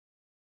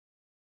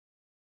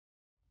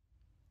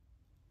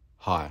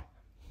Hi,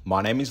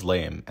 my name is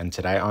Liam, and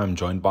today I am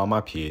joined by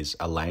my peers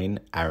Elane,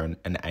 Aaron,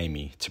 and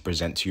Amy to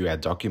present to you our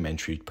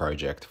documentary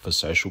project for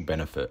social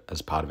benefit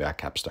as part of our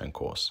capstone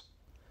course.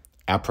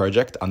 Our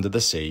project, Under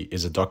the Sea,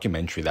 is a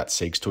documentary that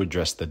seeks to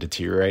address the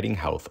deteriorating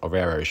health of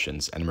our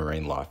oceans and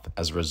marine life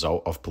as a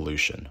result of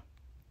pollution.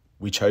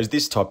 We chose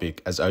this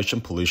topic as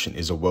ocean pollution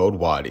is a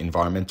worldwide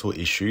environmental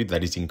issue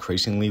that is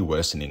increasingly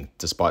worsening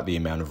despite the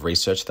amount of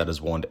research that has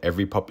warned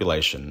every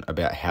population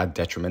about how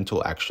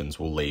detrimental actions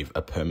will leave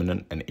a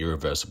permanent and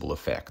irreversible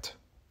effect.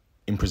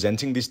 In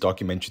presenting this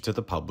documentary to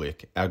the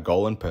public, our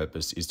goal and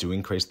purpose is to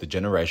increase the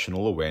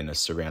generational awareness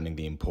surrounding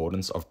the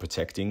importance of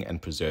protecting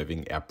and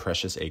preserving our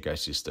precious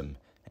ecosystem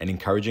and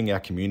encouraging our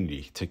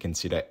community to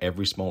consider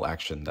every small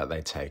action that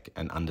they take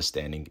and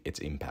understanding its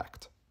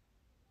impact.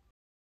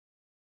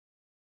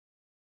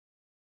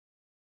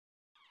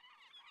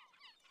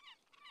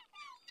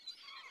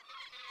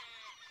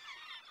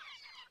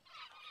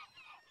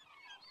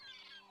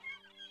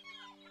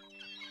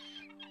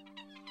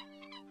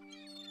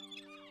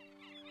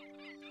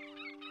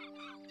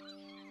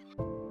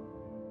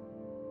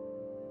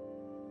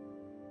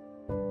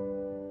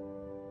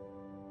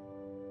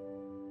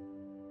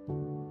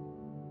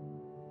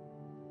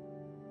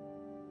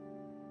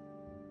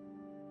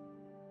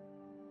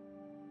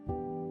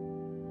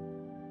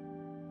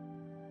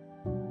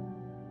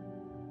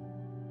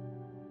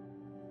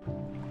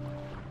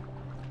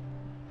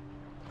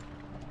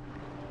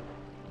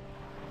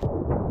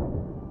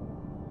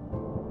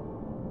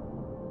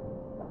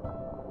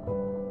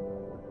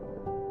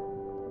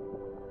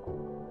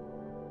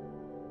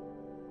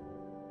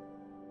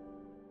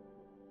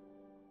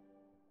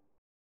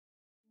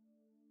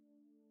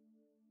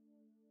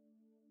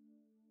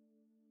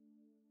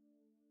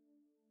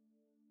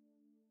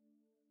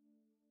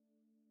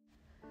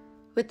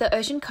 With the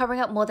ocean covering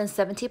up more than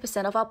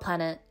 70% of our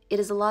planet, it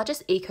is the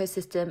largest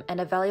ecosystem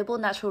and a valuable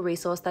natural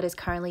resource that is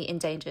currently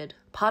endangered,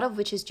 part of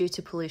which is due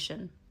to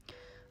pollution.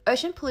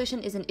 Ocean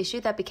pollution is an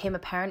issue that became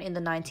apparent in the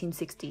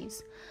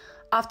 1960s.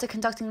 After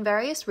conducting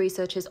various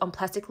researches on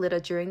plastic litter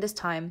during this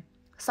time,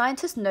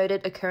 scientists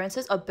noted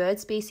occurrences of bird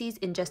species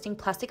ingesting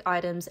plastic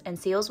items and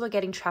seals were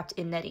getting trapped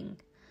in netting.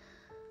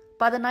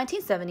 By the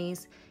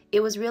 1970s,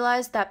 it was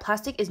realized that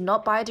plastic is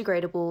not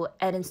biodegradable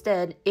and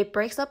instead, it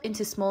breaks up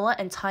into smaller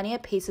and tinier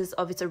pieces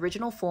of its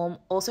original form,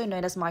 also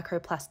known as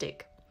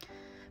microplastic.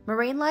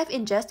 Marine life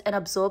ingest and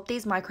absorb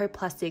these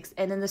microplastics,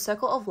 and in the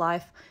circle of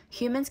life,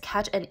 humans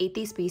catch and eat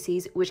these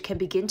species, which can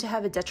begin to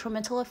have a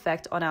detrimental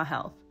effect on our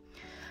health.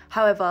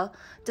 However,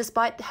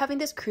 despite having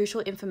this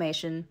crucial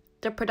information,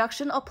 the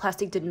production of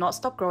plastic did not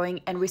stop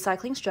growing, and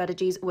recycling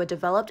strategies were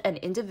developed and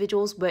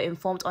individuals were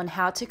informed on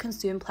how to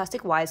consume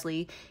plastic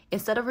wisely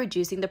instead of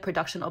reducing the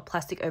production of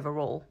plastic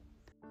overall.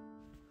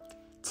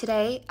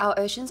 Today, our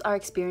oceans are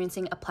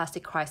experiencing a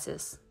plastic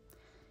crisis.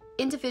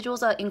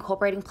 Individuals are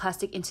incorporating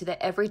plastic into their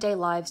everyday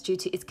lives due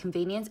to its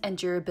convenience and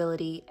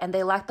durability, and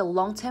they lack the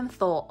long-term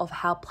thought of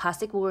how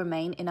plastic will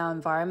remain in our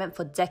environment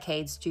for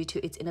decades due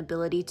to its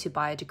inability to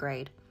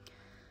biodegrade.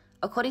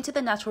 According to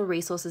the Natural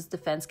Resources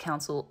Defense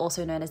Council,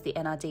 also known as the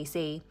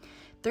NRDC,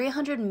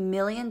 300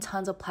 million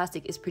tons of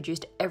plastic is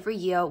produced every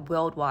year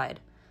worldwide,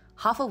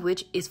 half of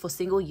which is for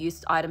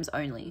single-use items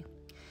only.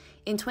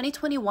 In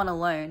 2021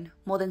 alone,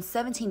 more than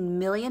 17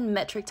 million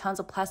metric tons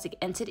of plastic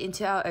entered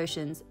into our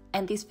oceans,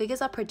 and these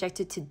figures are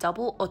projected to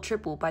double or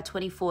triple by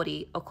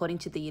 2040, according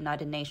to the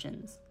United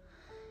Nations.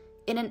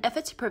 In an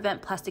effort to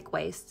prevent plastic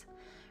waste,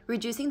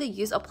 reducing the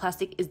use of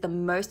plastic is the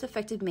most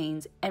effective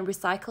means, and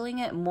recycling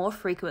it more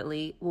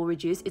frequently will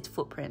reduce its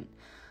footprint.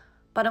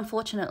 But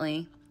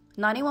unfortunately,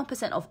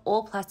 91% of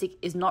all plastic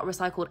is not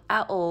recycled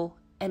at all,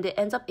 and it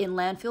ends up in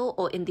landfill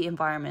or in the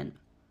environment.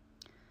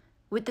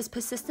 With this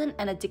persistent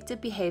and addictive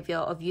behavior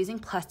of using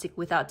plastic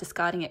without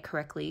discarding it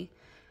correctly,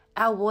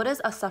 our waters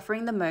are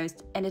suffering the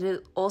most, and it is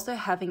also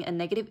having a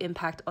negative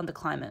impact on the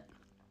climate.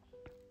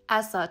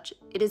 As such,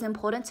 it is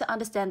important to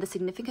understand the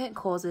significant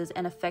causes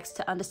and effects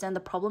to understand the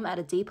problem at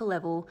a deeper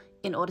level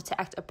in order to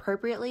act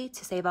appropriately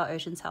to save our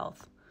ocean's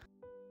health.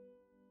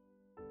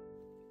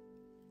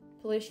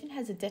 Pollution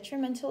has a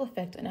detrimental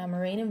effect on our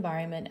marine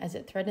environment as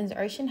it threatens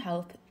ocean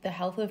health, the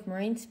health of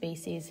marine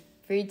species,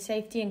 food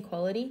safety and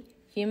quality,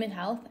 human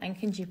health, and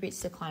contributes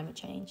to climate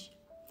change.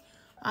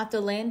 After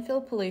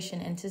landfill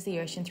pollution enters the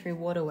ocean through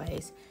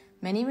waterways,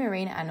 many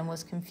marine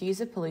animals confuse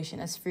the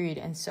pollution as food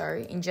and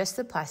so ingest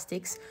the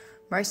plastics.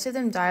 Most of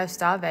them die of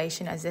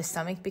starvation as their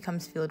stomach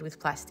becomes filled with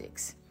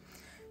plastics.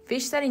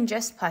 Fish that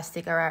ingest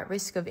plastic are at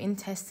risk of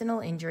intestinal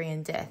injury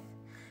and death.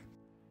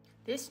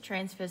 This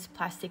transfers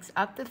plastics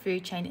up the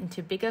food chain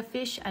into bigger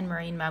fish and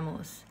marine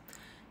mammals.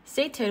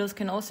 Sea turtles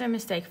can also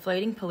mistake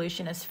floating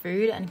pollution as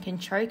food and can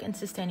choke and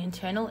sustain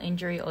internal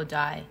injury or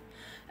die.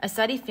 A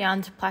study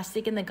found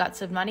plastic in the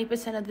guts of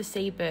 90% of the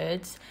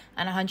seabirds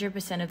and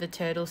 100% of the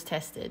turtles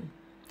tested.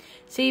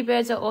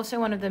 Seabirds are also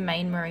one of the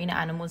main marine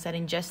animals that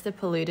ingest the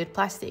polluted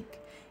plastic.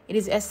 It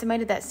is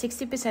estimated that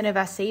 60% of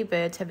our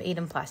seabirds have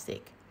eaten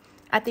plastic.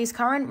 At these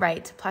current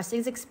rates, plastic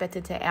is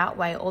expected to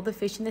outweigh all the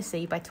fish in the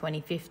sea by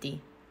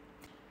 2050.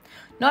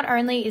 Not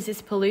only is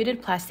this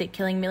polluted plastic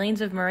killing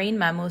millions of marine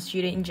mammals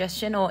due to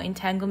ingestion or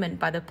entanglement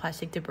by the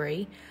plastic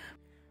debris,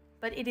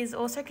 but it is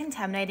also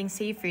contaminating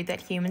seafood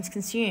that humans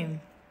consume.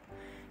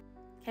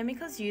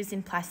 Chemicals used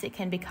in plastic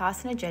can be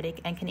carcinogenic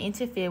and can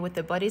interfere with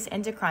the body's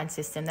endocrine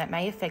system that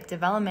may affect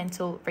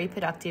developmental,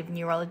 reproductive,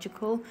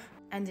 neurological,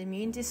 and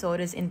immune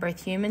disorders in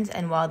both humans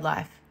and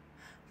wildlife.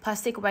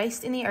 Plastic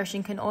waste in the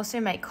ocean can also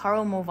make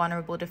coral more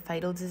vulnerable to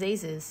fatal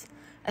diseases.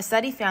 A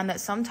study found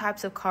that some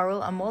types of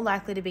coral are more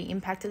likely to be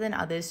impacted than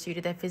others due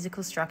to their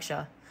physical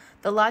structure.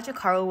 The larger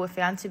coral were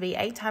found to be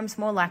 8 times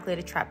more likely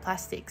to trap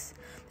plastics.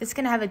 This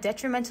can have a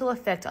detrimental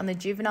effect on the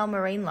juvenile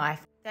marine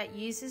life that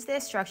uses their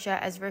structure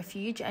as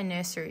refuge and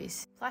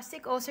nurseries.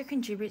 Plastic also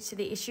contributes to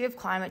the issue of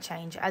climate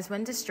change, as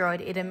when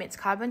destroyed, it emits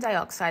carbon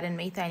dioxide and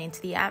methane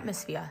into the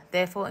atmosphere,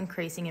 therefore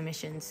increasing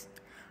emissions.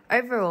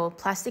 Overall,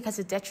 plastic has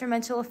a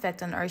detrimental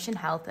effect on ocean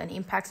health and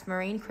impacts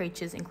marine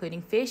creatures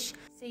including fish,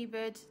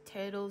 seabirds,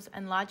 turtles,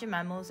 and larger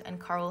mammals and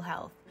coral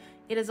health.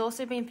 It has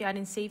also been found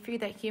in seafood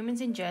that humans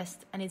ingest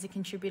and is a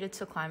contributor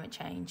to climate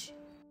change.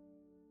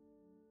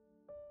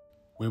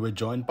 We were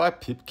joined by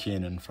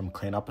Kiernan from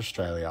Clean Up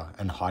Australia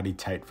and Heidi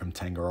Tate from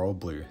Tangaroa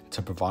Blue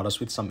to provide us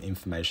with some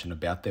information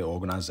about their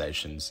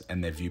organisations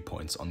and their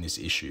viewpoints on this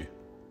issue.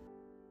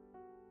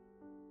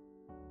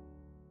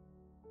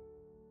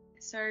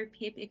 So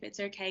Pip, if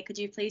it's okay, could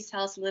you please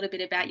tell us a little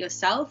bit about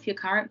yourself, your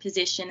current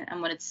position, and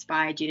what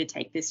inspired you to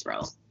take this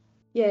role?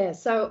 Yeah,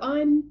 so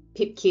I'm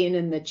Pip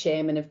Kiernan, the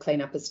chairman of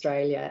Clean Up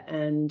Australia,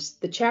 and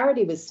the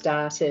charity was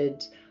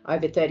started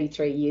over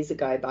 33 years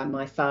ago by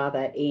my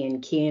father,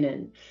 Ian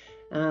Kiernan.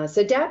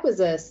 So Dad was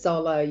a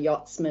solo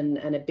yachtsman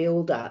and a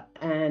builder,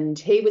 and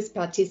he was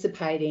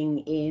participating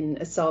in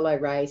a solo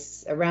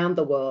race around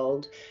the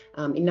world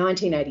in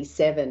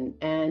 1987.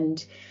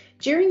 And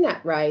during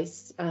that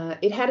race,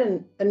 it had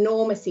an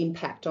enormous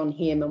impact on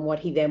him and what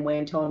he then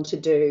went on to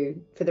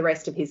do for the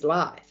rest of his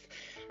life.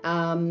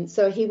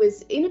 So he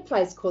was in a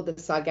place called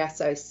the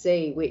Sargasso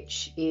Sea,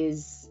 which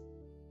is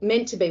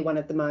meant to be one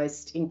of the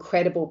most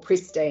incredible,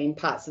 pristine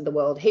parts of the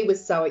world. He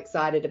was so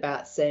excited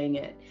about seeing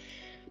it.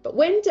 But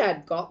when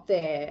Dad got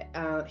there,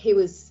 he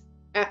was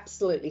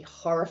absolutely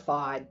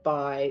horrified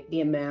by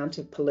the amount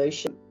of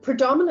pollution.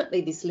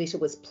 Predominantly, this litter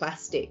was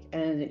plastic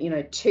and,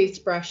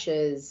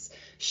 toothbrushes,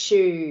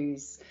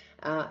 shoes.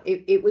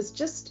 It was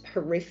just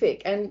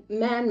horrific and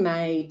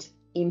man-made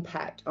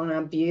impact on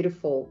our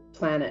beautiful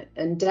planet.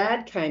 And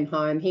Dad came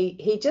home,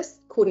 he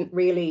just couldn't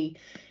really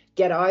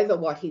get over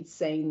what he'd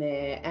seen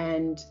there.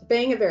 And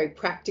being a very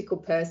practical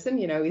person,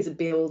 he's a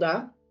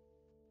builder,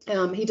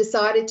 he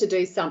decided to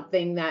do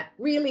something that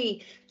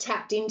really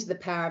tapped into the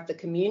power of the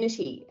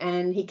community.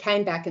 And he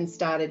came back and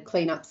started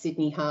Clean Up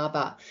Sydney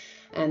Harbour.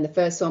 And the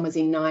first one was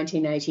in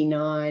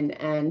 1989.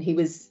 And he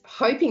was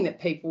hoping that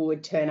people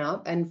would turn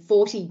up, and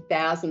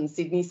 40,000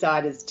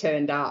 Sydney-siders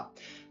turned up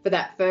for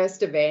that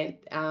first event,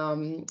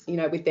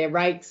 with their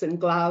rakes and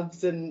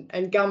gloves and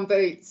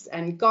gumboots,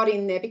 and got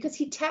in there because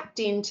he tapped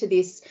into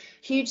this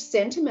huge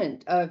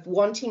sentiment of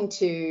wanting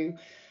to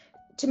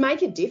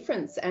make a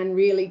difference and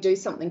really do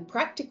something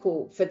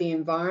practical for the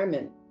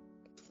environment.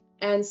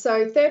 And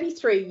so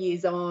 33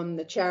 years on,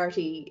 the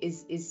charity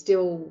is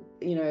still,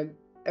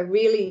 a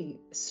really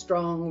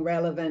strong,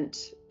 relevant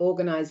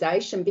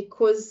organisation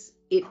because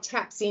it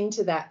taps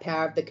into that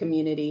power of the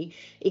community.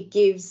 It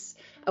gives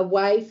a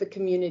way for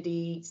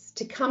communities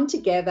to come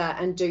together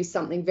and do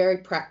something very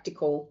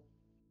practical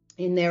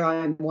in their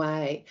own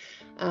way.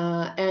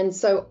 And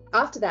so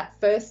after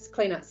that first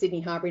Clean Up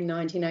Sydney Harbour in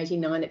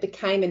 1989, it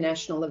became a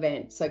national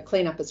event. So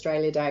Clean Up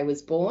Australia Day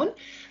was born,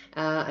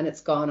 and it's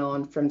gone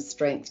on from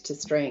strength to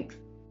strength.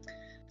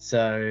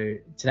 So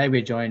today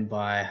we're joined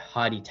by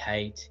Heidi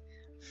Tate,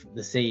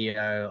 the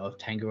CEO of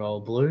Tangaroa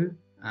Blue.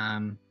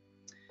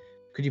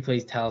 Could you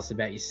please tell us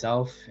about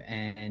yourself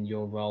and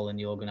your role in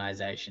the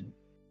organisation?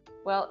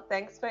 Well,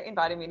 thanks for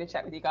inviting me to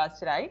chat with you guys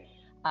today.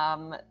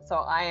 So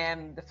I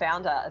am the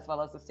founder as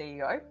well as the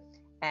CEO,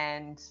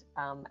 and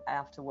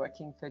after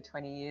working for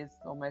 20 years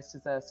almost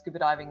as a scuba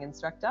diving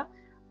instructor,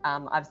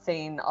 I've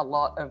seen a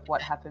lot of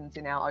what happens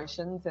in our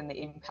oceans and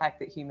the impact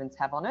that humans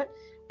have on it.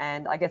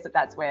 And I guess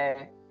that's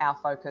where our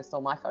focus,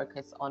 or my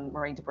focus, on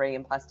marine debris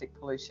and plastic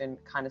pollution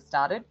kind of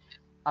started.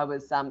 I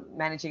was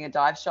managing a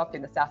dive shop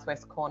in the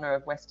southwest corner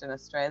of Western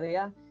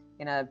Australia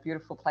in a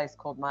beautiful place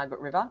called Margaret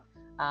River,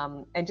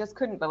 and just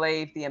couldn't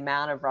believe the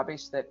amount of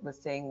rubbish that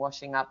was seen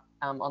washing up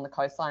on the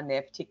coastline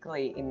there,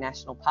 particularly in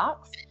national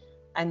parks,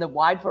 and the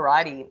wide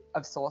variety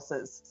of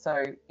sources.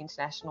 So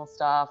international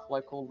stuff,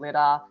 local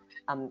litter,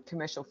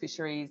 commercial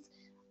fisheries.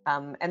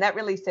 And that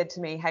really said to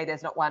me, hey,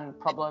 there's not one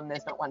problem,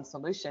 there's not one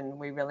solution.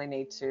 We really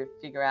need to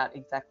figure out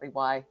exactly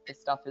why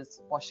this stuff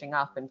is washing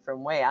up and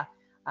from where,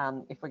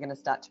 if we're going to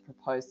start to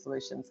propose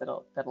solutions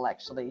that'll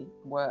actually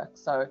work.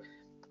 So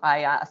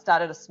I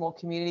started a small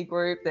community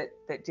group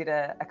that did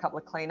a couple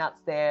of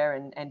cleanups there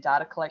and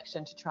data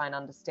collection to try and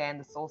understand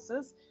the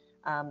sources.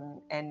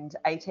 And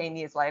 18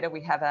 years later,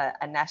 we have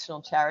a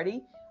national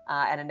charity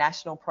and a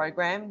national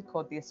program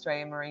called the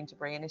Australian Marine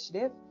Debris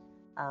Initiative.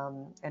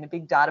 and a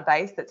big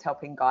database that's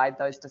helping guide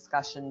those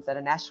discussions at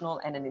a national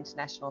and an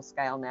international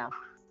scale now.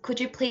 Could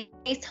you please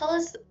tell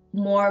us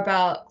more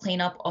about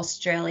Clean Up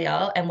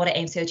Australia and what it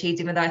aims to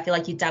achieve, even though I feel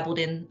like you dabbled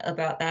in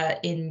about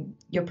that in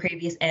your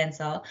previous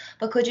answer.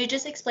 But could you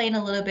just explain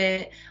a little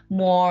bit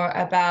more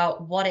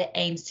about what it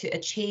aims to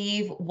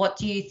achieve? What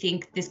do you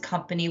think this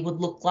company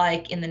would look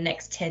like in the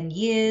next 10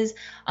 years?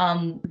 Are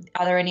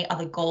there any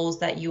other goals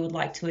that you would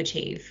like to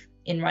achieve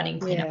in running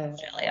Clean Up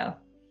Australia?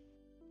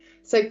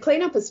 So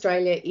Clean Up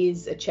Australia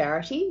is a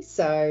charity.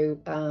 So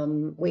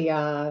we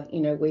are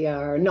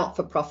a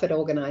not-for-profit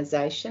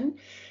organisation.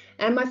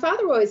 And my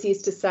father always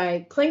used to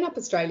say, Clean Up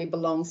Australia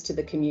belongs to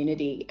the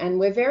community. And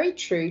we're very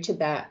true to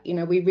that. You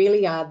know, we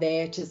really are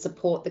there to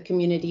support the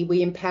community.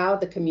 We empower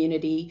the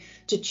community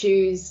to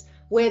choose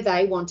where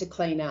they want to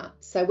clean up.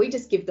 So we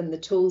just give them the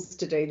tools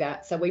to do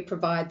that. So we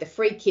provide the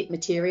free kit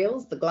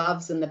materials, the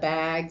gloves and the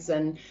bags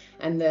and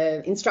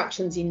the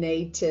instructions you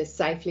need to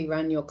safely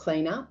run your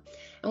cleanup.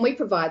 And we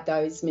provide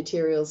those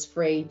materials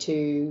free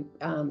to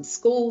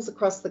schools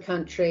across the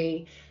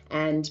country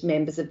and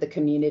members of the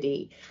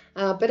community.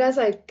 But as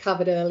I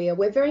covered earlier,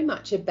 we're very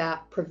much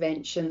about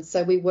prevention.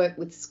 So we work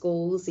with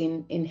schools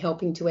in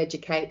helping to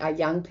educate our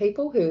young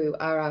people who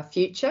are our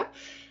future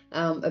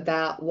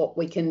about what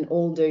we can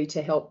all do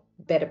to help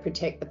better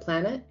protect the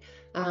planet.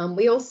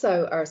 We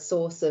also are a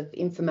source of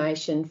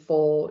information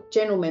for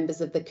general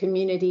members of the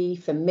community,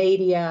 for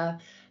media,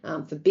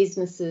 for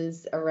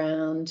businesses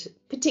around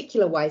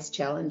particular waste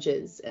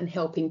challenges and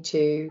helping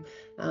to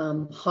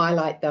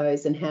highlight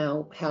those and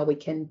how we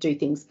can do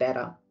things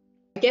better.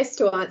 I guess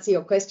to answer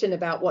your question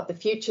about what the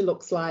future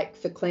looks like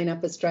for Clean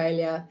Up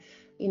Australia,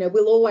 you know,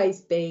 we'll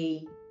always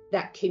be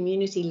that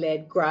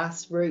community-led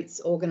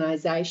grassroots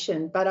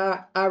organisation, but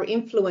our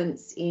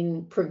influence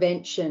in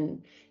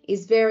prevention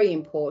is very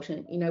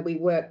important. You know, we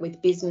work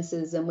with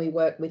businesses and we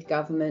work with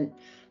government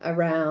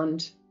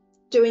around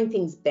doing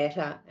things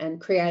better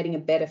and creating a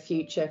better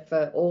future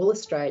for all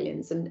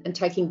Australians and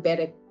taking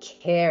better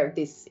care of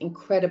this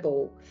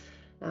incredible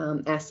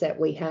asset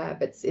we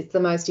have. It's the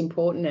most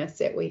important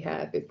asset we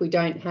have. If we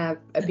don't have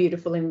a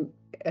beautiful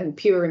and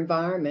pure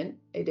environment,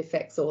 it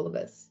affects all of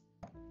us.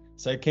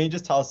 So can you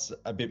just tell us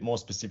a bit more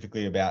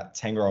specifically about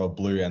Tangaroa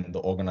Blue and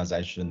the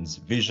organisation's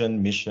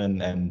vision,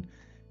 mission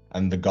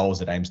and the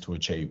goals it aims to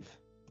achieve?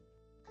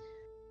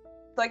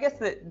 So I guess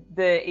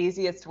the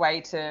easiest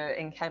way to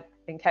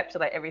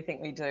encapsulate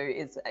everything we do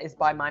is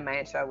by my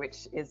mantra,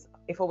 which is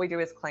if all we do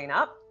is clean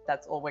up,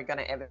 that's all we're going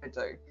to ever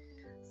do.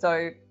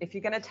 So if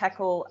you're going to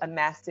tackle a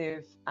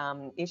massive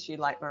issue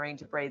like marine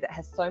debris that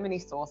has so many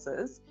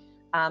sources,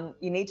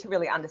 you need to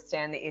really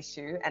understand the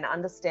issue and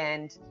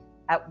understand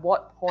at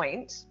what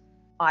point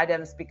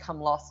items become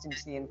lost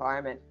into the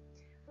environment.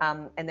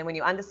 And then when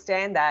you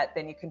understand that,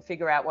 then you can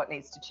figure out what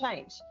needs to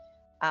change.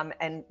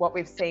 And what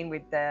we've seen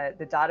with the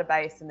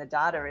database and the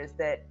data is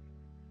that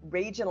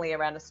regionally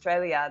around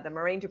Australia, the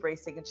marine debris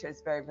signature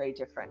is very, very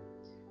different.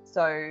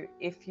 So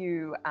if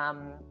you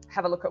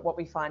have a look at what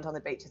we find on the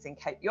beaches in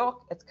Cape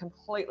York, it's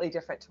completely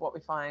different to what we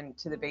find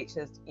to the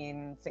beaches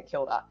in St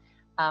Kilda.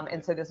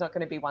 And so there's not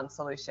going to be one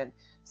solution.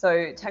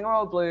 So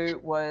Tangaroa Blue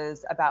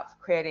was about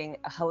creating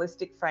a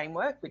holistic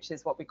framework, which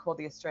is what we call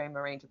the Australian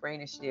Marine Debris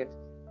Initiative,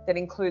 that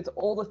includes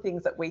all the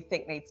things that we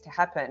think needs to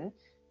happen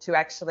to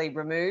actually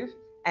remove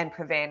and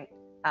prevent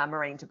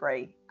marine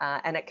debris.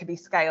 And it can be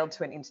scaled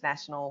to an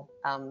international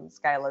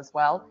scale as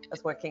well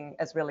as working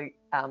as really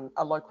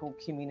a local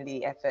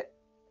community effort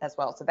as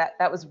well. So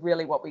that was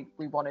really what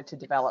we wanted to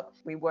develop.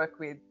 We work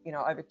with, you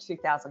know, over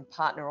 2,000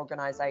 partner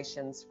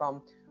organisations,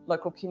 from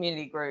local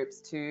community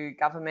groups to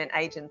government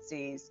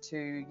agencies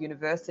to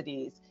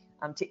universities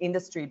to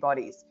industry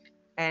bodies.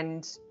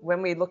 And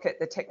when we look at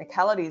the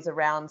technicalities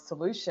around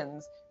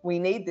solutions, we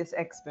need this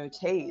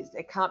expertise.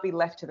 It can't be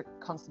left to the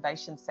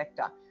conservation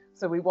sector.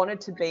 So we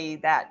wanted to be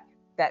that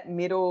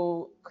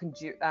middle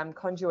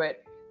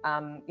conduit,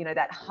 you know,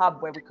 that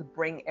hub where we could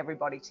bring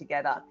everybody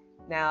together.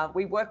 Now,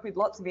 we work with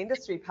lots of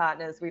industry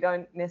partners. We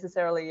don't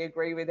necessarily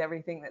agree with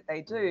everything that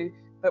they do,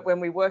 but when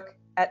we work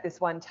at this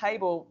one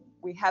table,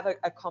 we have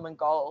a common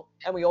goal,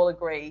 and we all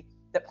agree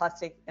that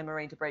plastic and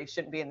marine debris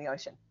shouldn't be in the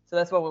ocean. So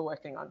that's what we're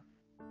working on.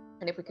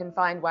 And if we can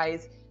find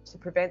ways to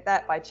prevent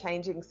that by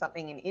changing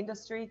something in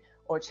industry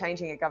or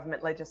changing a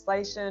government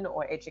legislation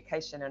or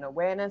education and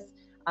awareness,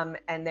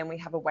 and then we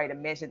have a way to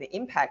measure the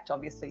impact,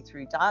 obviously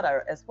through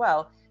data as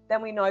well,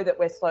 then we know that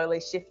we're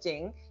slowly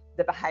shifting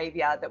the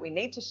behaviour that we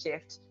need to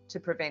shift to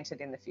prevent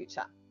it in the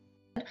future.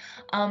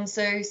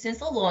 So since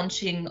the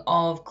launching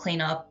of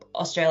Clean Up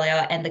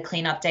Australia and the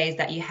cleanup days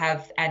that you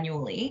have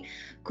annually,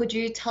 could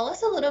you tell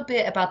us a little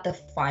bit about the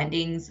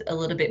findings a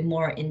little bit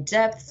more in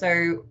depth?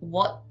 So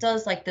what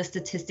does like the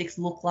statistics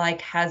look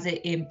like? Has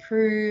it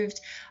improved?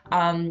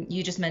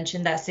 You just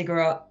mentioned that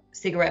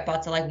cigarette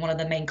butts are like one of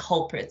the main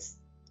culprits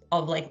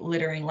of like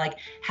littering. Like,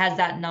 has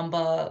that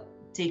number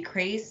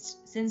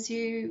decreased since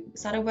you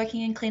started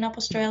working in Clean Up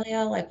Australia?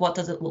 Like, what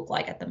does it look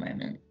like at the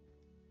moment?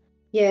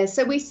 Yeah,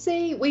 so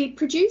we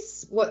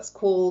produce what's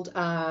called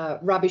a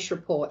rubbish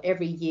report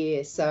every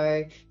year.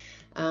 So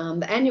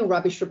The annual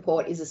rubbish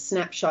report is a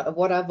snapshot of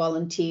what our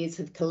volunteers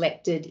have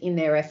collected in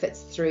their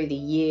efforts through the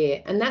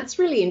year. And that's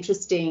really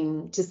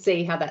interesting to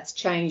see how that's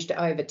changed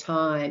over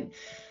time.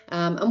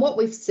 And what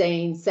we've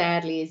seen,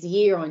 sadly, is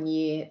year on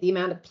year, the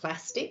amount of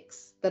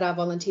plastics that our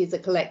volunteers are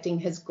collecting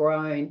has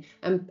grown.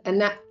 And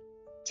that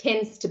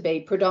tends to be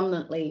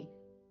predominantly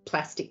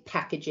plastic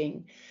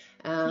packaging.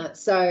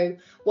 So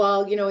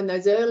while, in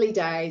those early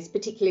days,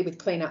 particularly with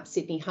Clean Up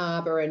Sydney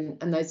Harbour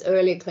and those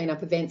earlier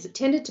cleanup events, it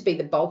tended to be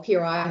the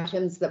bulkier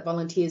items that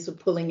volunteers were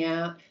pulling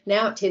out.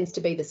 Now it tends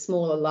to be the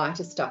smaller,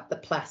 lighter stuff, the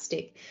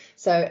plastic.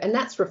 So, and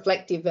that's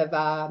reflective of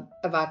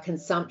our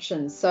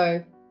consumption.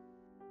 So,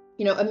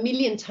 1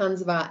 million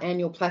tonnes of our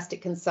annual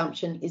plastic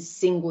consumption is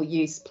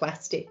single-use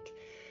plastic.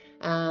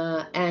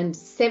 And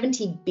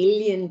 70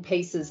 billion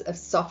pieces of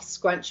soft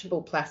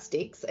scrunchable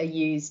plastics are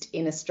used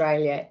in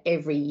Australia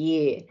every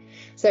year.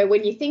 So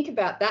when you think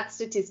about that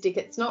statistic,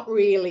 it's not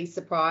really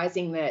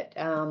surprising that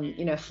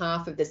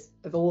half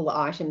of all the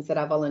items that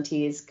our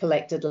volunteers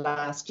collected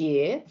last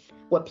year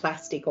were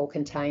plastic or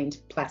contained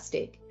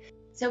plastic.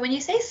 So when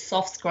you say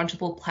soft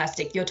scrunchable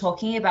plastic, you're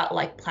talking about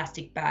like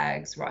plastic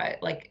bags,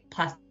 right? Like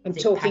plastic. I'm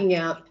talking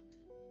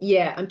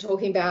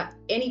about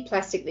any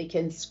plastic that you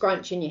can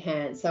scrunch in your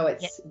hand. So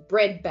it's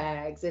bread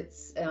bags,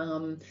 it's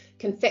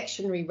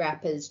confectionery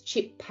wrappers,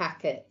 chip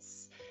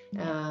packets,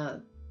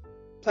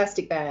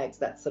 plastic bags,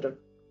 that sort of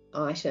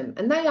item.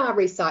 And they are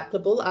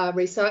recyclable. Our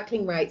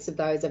recycling rates of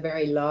those are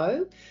very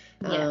low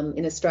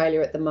in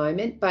Australia at the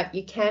moment, but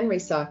you can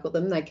recycle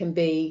them. They can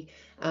be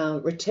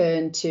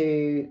returned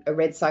to a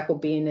red cycle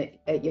bin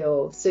at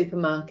your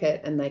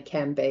supermarket, and they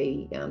can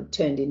be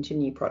turned into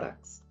new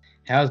products.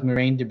 How is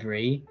marine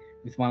debris,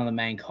 with one of the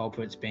main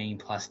culprits being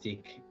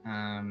plastic,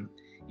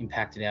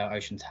 impacted our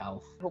ocean's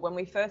health? When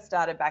we first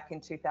started back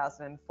in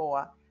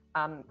 2004,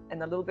 and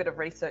the little bit of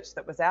research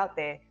that was out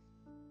there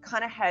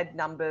kind of had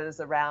numbers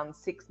around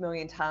 6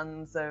 million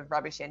tonnes of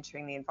rubbish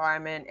entering the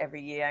environment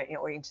every year,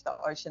 or into the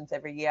oceans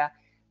every year.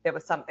 There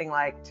was something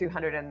like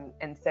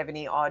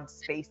 270 odd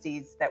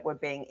species that were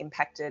being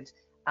impacted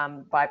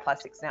by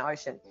plastics in our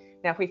ocean.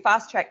 Now, if we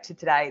fast track to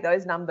today,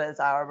 those numbers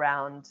are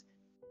around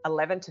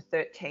 11 to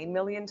 13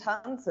 million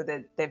tonnes, so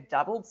they've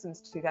doubled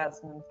since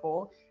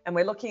 2004, and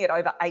we're looking at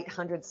over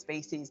 800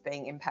 species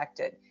being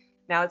impacted.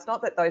 Now, it's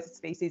not that those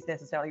species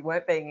necessarily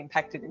weren't being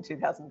impacted in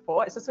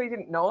 2004, it's just we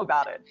didn't know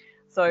about it.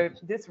 So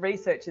this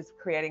research is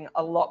creating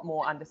a lot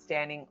more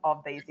understanding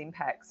of these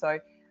impacts. So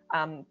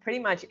pretty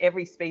much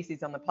every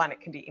species on the planet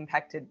can be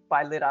impacted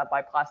by litter,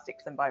 by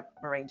plastics, and by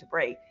marine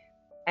debris.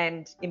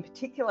 And in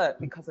particular,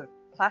 because of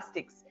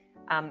plastics,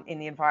 in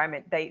the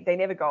environment, they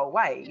never go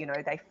away.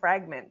 They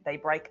fragment, they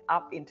break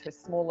up into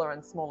smaller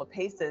and smaller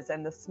pieces,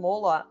 and the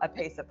smaller a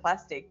piece of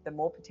plastic, the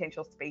more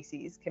potential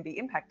species can be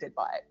impacted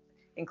by it,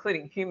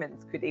 including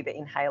humans could either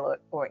inhale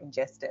it or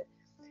ingest it.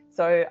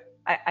 So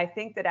I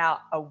think that our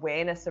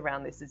awareness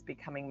around this is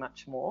becoming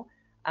much more,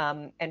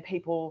 and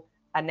people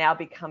are now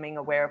becoming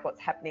aware of what's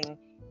happening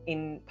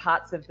in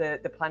parts of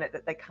the planet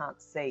that they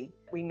can't see.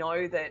 We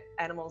know that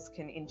animals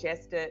can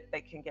ingest it, they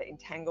can get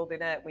entangled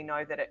in it. We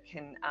know that it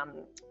can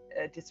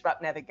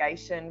disrupt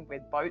navigation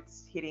with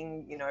boats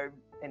hitting,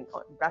 and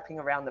wrapping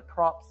around the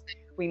props.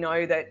 We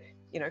know that,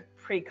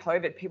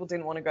 pre-COVID, people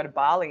didn't want to go to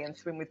Bali and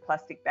swim with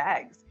plastic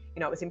bags.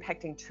 It was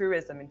impacting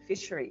tourism and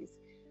fisheries.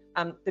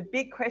 The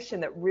big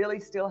question that really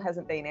still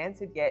hasn't been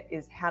answered yet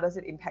is, how does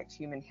it impact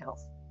human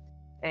health?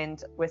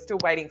 And we're still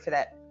waiting for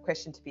that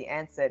question to be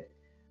answered.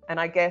 And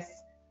I guess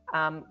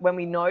when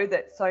we know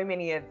that so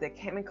many of the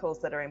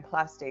chemicals that are in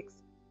plastics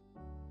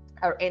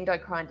are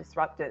endocrine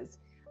disruptors,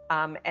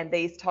 and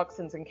these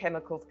toxins and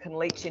chemicals can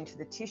leach into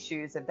the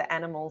tissues of the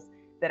animals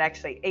that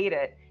actually eat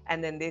it,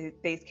 and then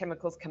these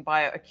chemicals can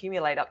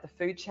bioaccumulate up the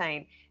food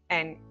chain,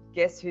 and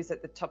guess who's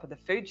at the top of the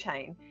food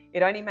chain?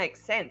 It only makes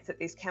sense that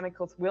these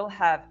chemicals will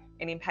have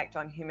an impact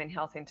on human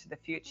health into the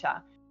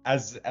future.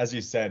 As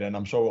you said, and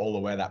I'm sure we're all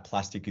aware that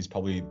plastic is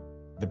probably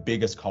the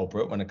biggest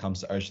culprit when it comes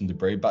to ocean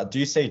debris, but do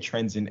you see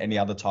trends in any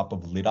other type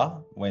of litter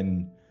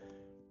when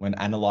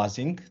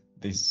analysing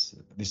this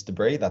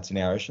debris that's in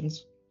our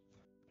oceans?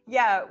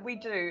 Yeah, we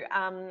do.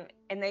 And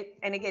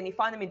again, you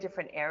find them in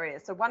different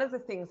areas. So one of the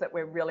things that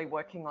we're really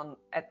working on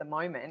at the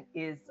moment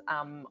is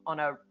on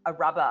a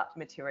rubber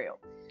material.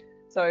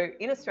 So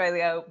in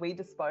Australia, we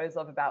dispose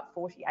of about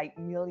 48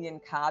 million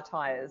car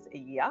tyres a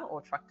year,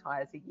 or truck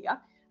tyres a year,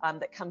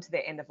 that come to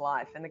their end of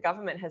life. And the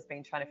government has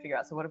been trying to figure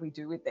out, so what do we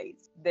do with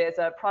these? There's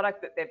a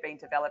product that they've been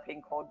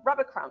developing called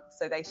rubber crumbs.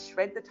 So they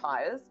shred the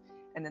tyres,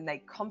 and then they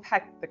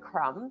compact the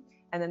crumb,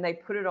 and then they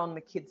put it on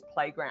the kids'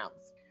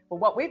 playgrounds. Well,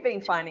 what we've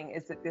been finding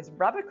is that this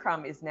rubber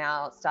crumb is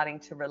now starting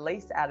to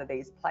release out of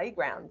these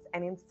playgrounds,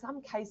 and in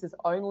some cases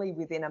only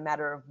within a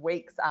matter of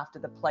weeks after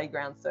the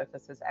playground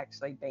surface has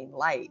actually been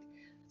laid.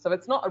 So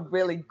it's not a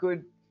really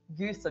good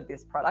use of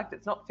this product.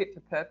 It's not fit for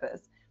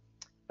purpose.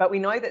 But we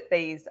know that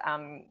these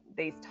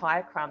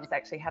tyre crumbs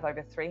actually have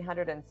over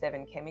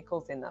 307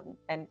 chemicals in them,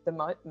 and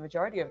the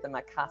majority of them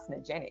are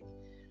carcinogenic.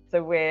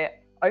 So we're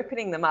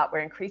opening them up, we're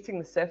increasing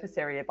the surface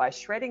area by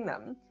shredding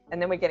them,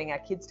 and then we're getting our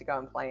kids to go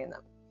and play in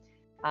them.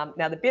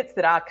 Now, the bits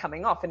that are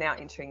coming off are now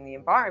entering the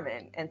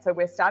environment. And so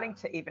we're starting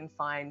to even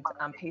find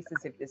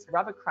pieces of this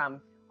rubber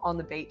crumb on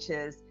the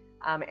beaches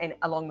and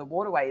along the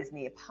waterways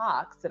near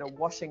parks that are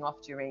washing off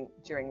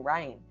during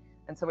rain.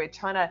 And so we're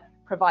trying to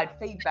provide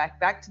feedback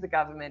back to the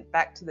government,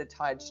 back to the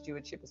Tide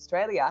Stewardship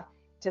Australia,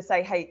 to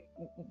say, hey,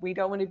 we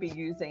don't want to be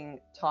using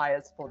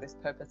tyres for this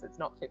purpose. It's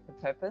not fit for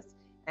purpose.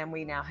 And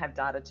we now have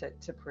data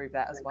to prove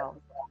that as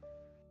well.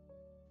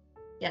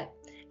 Yeah.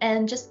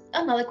 And just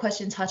another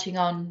question touching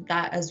on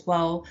that as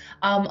well.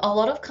 A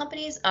lot of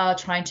companies are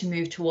trying to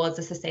move towards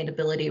the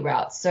sustainability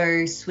route.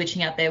 So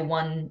switching out their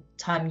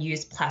one-time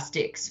use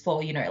plastics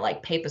for,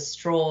 like paper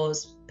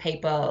straws,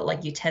 paper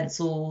like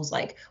utensils,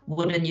 like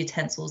wooden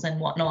utensils and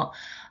whatnot.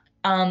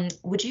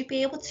 Would you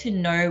be able to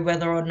know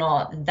whether or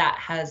not that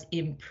has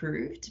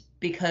improved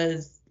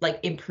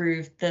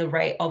improved the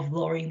rate of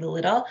lowering the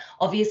litter?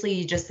 Obviously,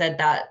 you just said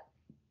that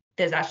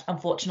there's actually,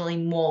 unfortunately,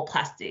 more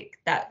plastic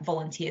that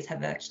volunteers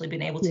have actually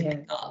been able to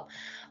pick up.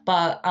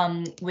 But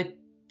with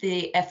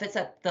the efforts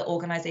that the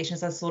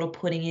organizations are sort of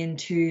putting in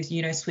to,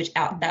 switch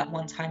out that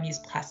one-time use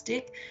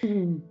plastic,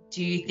 do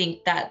you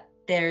think that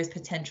there is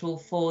potential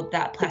for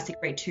that plastic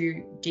rate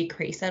to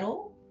decrease at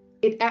all?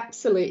 It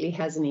absolutely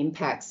has an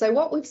impact. So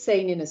what we've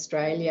seen in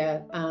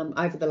Australia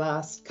over the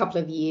last couple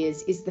of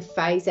years is the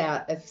phase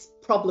out of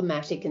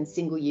problematic and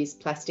single-use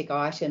plastic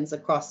items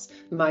across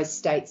most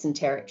states and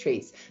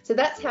territories. So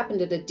that's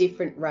happened at a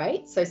different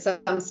rate. So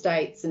some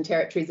states and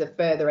territories are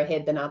further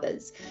ahead than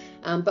others.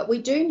 But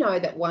we do know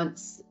that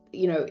once,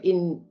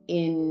 in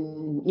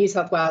New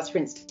South Wales, for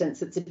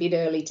instance, it's a bit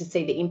early to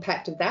see the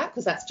impact of that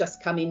because that's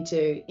just come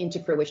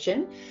into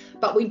fruition.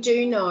 But we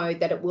do know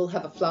that it will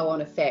have a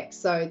flow-on effect.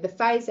 So the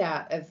phase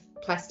out of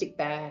plastic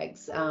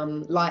bags,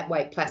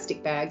 lightweight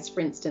plastic bags,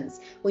 for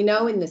instance, we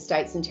know in the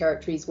states and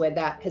territories where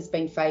that has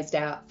been phased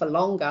out for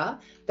longer,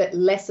 that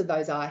less of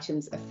those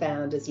items are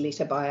found as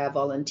litter by our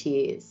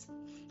volunteers.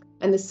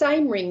 And the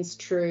same rings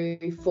true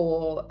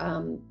for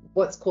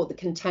what's called the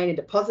container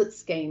deposit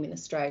scheme in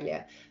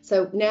Australia.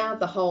 So now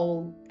the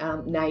whole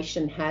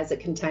nation has a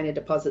container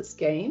deposit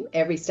scheme.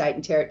 Every state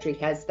and territory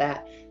has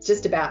that. It's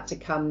just about to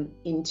come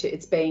into,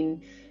 it's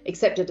been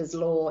accepted as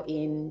law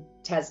in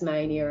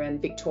Tasmania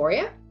and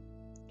Victoria,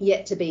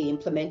 yet to be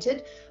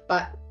implemented.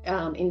 But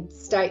in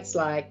states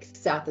like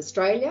South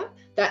Australia,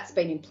 that's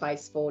been in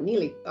place for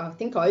nearly, I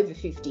think, over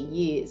 50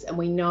 years. And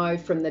we know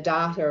from the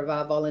data of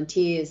our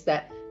volunteers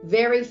that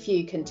very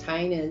few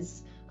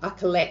containers are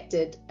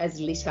collected as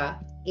litter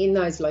in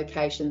those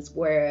locations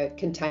where a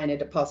container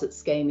deposit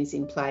scheme is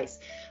in place.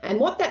 And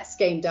what that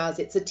scheme does,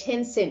 it's a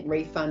 10-cent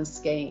refund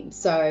scheme.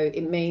 So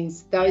it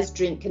means those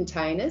drink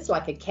containers,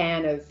 like a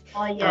can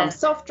of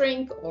soft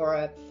drink or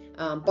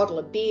a bottle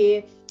of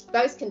beer,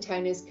 those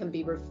containers can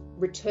be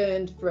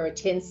returned for a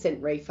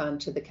 10-cent refund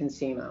to the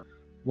consumer.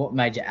 What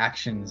major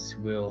actions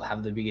will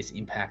have the biggest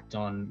impact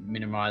on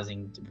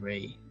minimising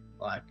debris,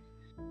 like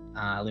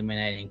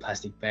eliminating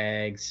plastic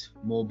bags,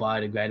 more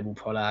biodegradable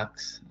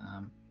products,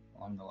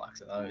 along the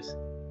likes of those?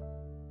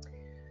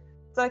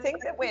 So I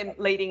think that we're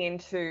leading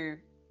into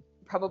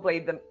probably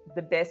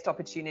the best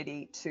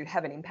opportunity to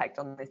have an impact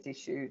on this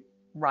issue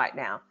right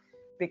now.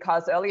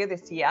 Because earlier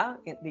this year,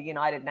 in the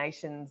United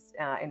Nations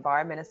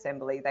Environment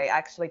Assembly, they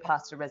actually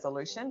passed a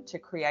resolution to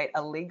create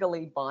a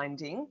legally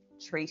binding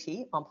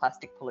treaty on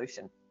plastic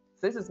pollution.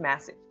 So this is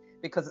massive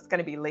because it's going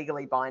to be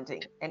legally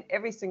binding, and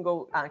every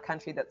single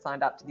country that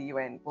signed up to the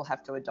UN will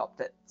have to adopt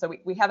it. So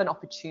we have an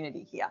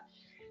opportunity here.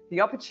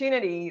 The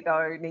opportunity,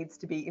 though, needs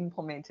to be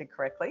implemented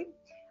correctly,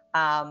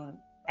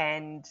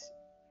 and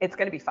it's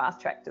going to be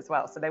fast-tracked as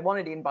well. So they want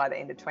it in by the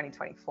end of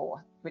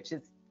 2024, which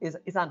is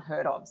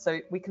unheard of. So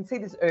we can see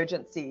this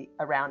urgency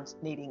around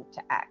needing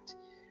to act.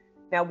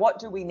 Now, what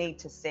do we need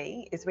to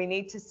see is we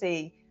need to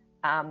see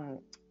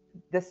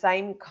the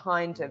same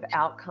kind of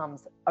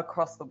outcomes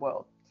across the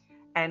world.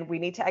 And we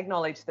need to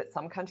acknowledge that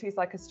some countries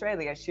like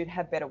Australia should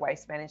have better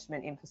waste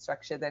management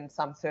infrastructure than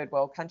some third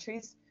world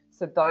countries.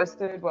 So those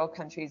third world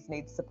countries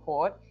need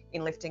support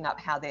in lifting up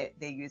how they're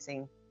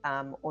using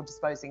or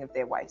disposing of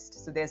their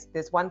waste. So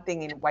there's one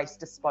thing in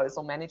waste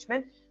disposal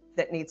management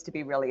that needs to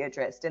be really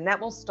addressed, and that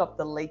will stop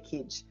the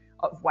leakage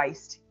of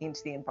waste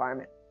into the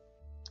environment.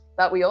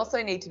 But we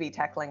also need to be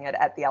tackling it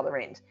at the other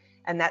end,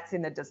 and that's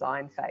in the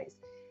design phase.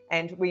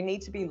 And we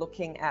need to be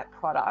looking at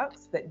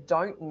products that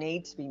don't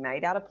need to be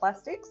made out of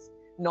plastics,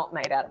 not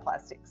made out of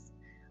plastics.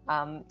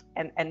 And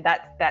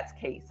that's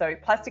key. So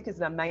plastic is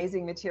an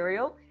amazing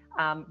material,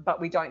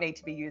 but we don't need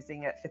to be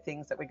using it for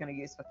things that we're going to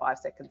use for 5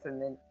 seconds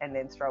and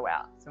then throw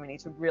out. So we need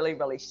to really,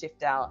 really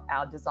shift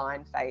our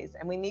design phase,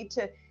 and we need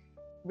to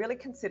really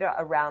consider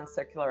around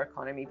circular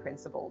economy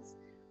principles,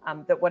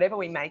 that whatever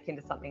we make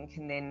into something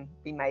can then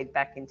be made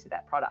back into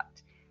that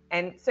product.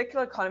 And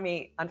circular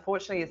economy,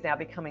 unfortunately, is now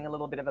becoming a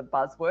little bit of a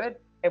buzzword.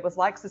 It was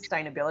like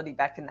sustainability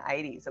back in the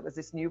 80s. It was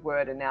this new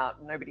word, and now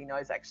nobody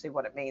knows actually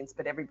what it means,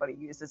 but everybody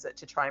uses it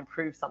to try and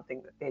prove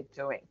something that they're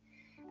doing.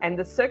 And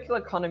the circular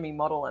economy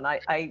model, and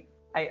I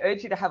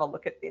urge you to have a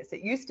look at this.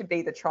 It used to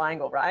be the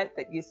triangle, right?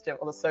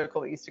 Or the circle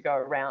that used to go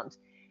around,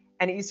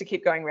 and it used to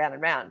keep going round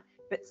and round.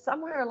 but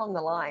somewhere along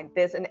the line,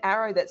 there's an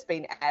arrow that's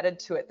been added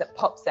to it that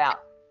pops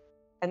out,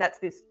 and that's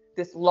this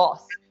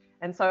loss.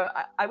 And so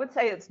I would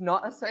say it's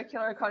not a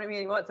circular economy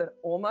anymore, it's an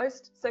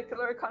almost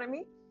circular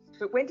economy.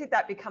 But when did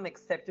that become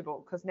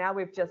acceptable? Because now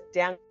we've just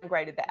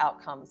downgraded the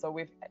outcomes, or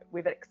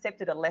we've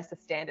accepted a lesser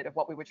standard of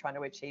what we were trying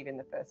to achieve in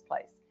the first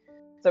place.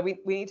 So we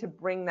need to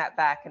bring that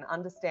back and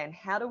understand,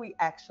 how do we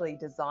actually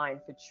design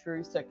for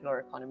true circular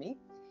economy?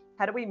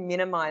 How do we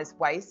minimize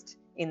waste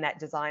in that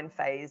design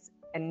phase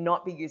and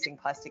not be using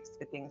plastics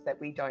for things that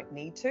we don't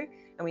need to?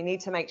 And we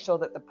need to make sure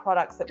that the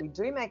products that we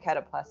do make out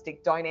of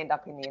plastic don't end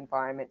up in the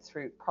environment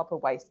through proper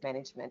waste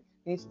management.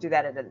 We need to do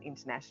that at an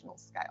international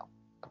scale.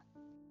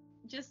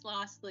 Just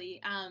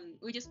lastly,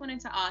 we just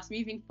wanted to ask,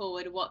 moving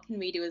forward, what can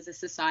we do as a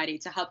society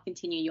to help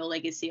continue your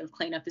legacy of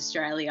Clean Up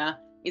Australia?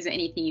 Is there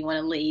anything you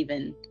want to leave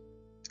and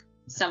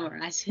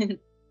summarise?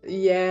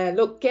 Yeah,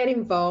 look, get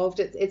involved.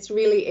 It's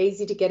really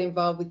easy to get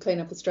involved with Clean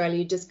Up Australia.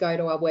 You just go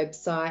to our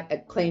website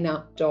at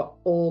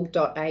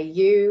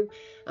cleanup.org.au.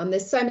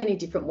 There's so many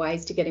different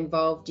ways to get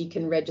involved. You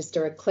can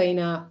register a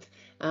cleanup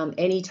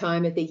any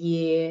time of the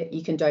year.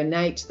 You can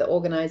donate to the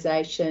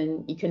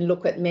organisation. You can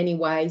look at many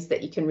ways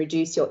that you can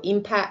reduce your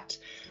impact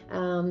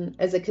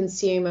as a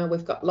consumer.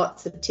 We've got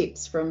lots of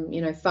tips from,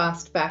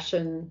 fast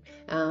fashion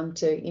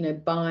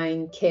to,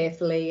 buying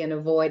carefully and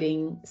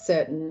avoiding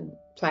certain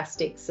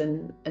plastics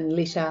and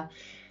litter.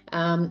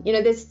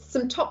 There's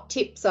some top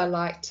tips I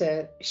like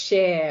to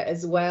share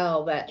as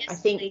well that I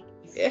think,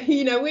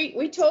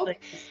 we talk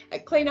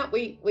at Clean Up,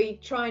 we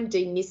try and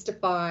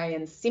demystify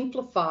and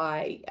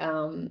simplify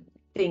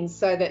things,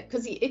 so that,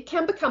 because it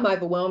can become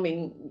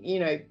overwhelming.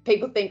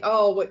 People think,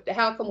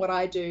 how can what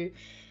I do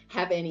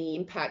have any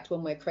impact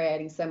when we're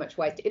creating so much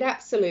waste? It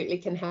absolutely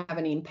can have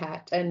an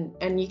impact,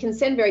 and you can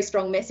send very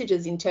strong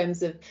messages in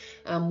terms of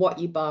what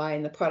you buy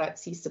and the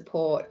products you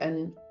support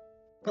and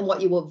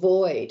what you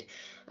avoid.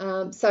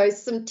 So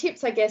some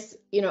tips, I guess,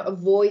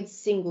 avoid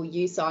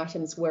single-use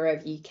items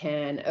wherever you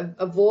can.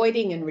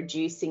 Avoiding and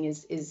reducing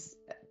is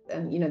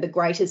the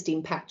greatest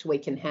impact we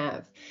can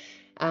have.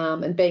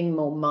 And being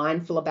more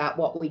mindful about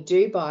what we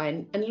do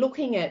buy, and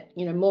looking at,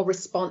 more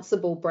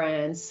responsible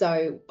brands.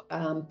 So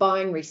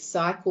buying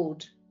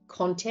recycled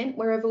content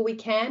wherever we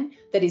can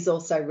that is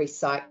also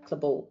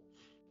recyclable.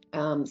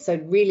 So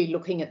really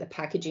looking at the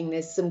packaging.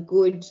 There's some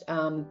good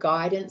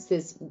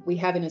guidance. We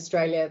have in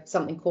Australia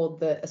something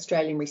called the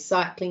Australian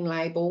Recycling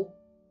Label.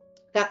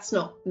 That's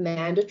not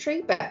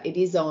mandatory, but it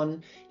is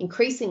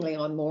increasingly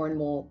on more and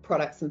more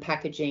products and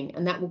packaging,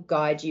 and that will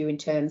guide you in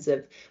terms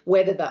of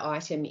whether the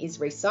item is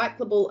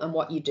recyclable and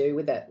what you do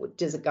with it.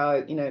 Does it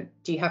go,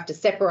 do you have to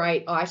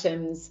separate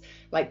items,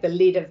 like the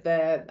lid of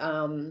the,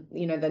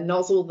 the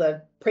nozzle,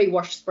 the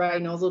pre-wash spray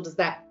nozzle, does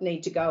that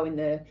need to go in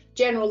the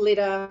general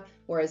litter,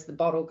 whereas the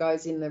bottle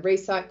goes in the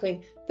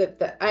recycling?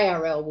 The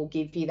ARL will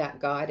give you that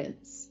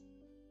guidance.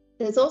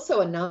 There's also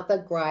another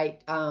great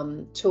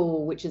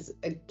tool, which is,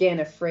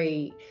 again,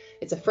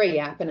 it's a free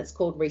app, and it's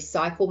called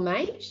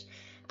RecycleMate.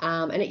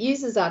 And it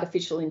uses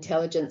artificial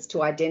intelligence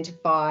to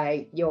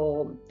identify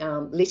your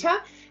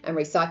litter and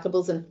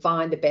recyclables and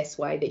find the best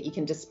way that you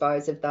can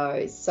dispose of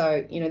those.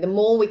 So, the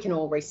more we can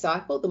all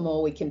recycle, the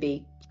more we can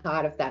be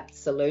part of that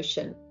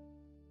solution.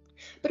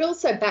 But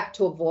also back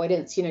to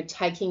avoidance,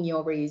 taking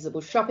your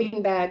reusable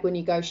shopping bag when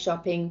you go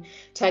shopping,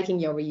 taking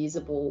your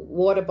reusable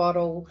water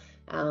bottle,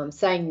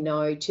 saying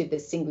no to the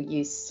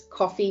single-use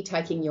coffee,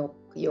 taking your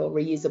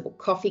reusable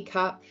coffee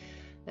cup,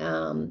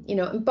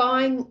 and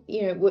buying,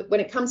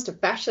 when it comes to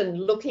fashion,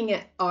 looking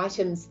at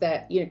items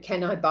that,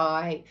 can I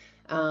buy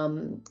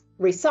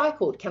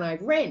recycled? Can I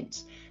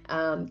rent?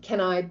 Can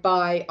I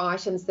buy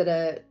items that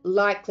are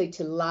likely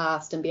to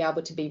last and be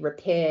able to be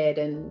repaired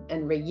and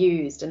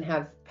reused and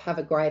have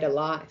a greater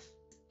life?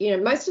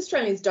 Most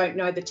Australians don't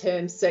know the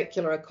term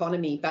circular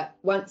economy, but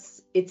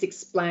once it's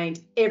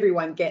explained,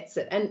 everyone gets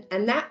it.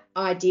 And that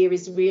idea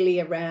is really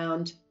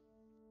around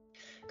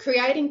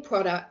creating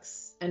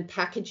products and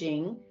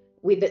packaging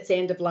with its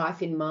end of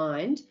life in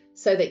mind,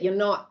 so that you're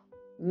not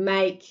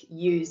make,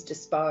 use,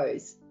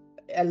 dispose,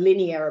 a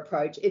linear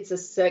approach. It's a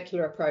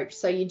circular approach.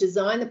 So you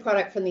design the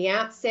product from the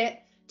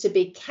outset to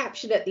be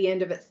captured at the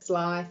end of its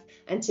life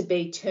and to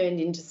be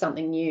turned into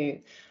something new.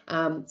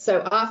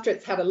 So after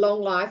it's had a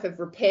long life of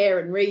repair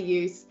and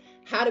reuse,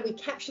 how do we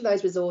capture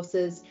those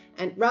resources?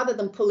 And rather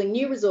than pulling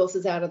new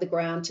resources out of the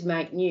ground to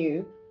make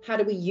new, how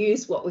do we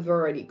use what we've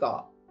already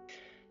got?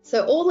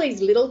 So all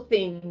these little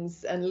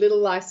things and little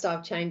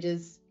lifestyle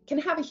changes can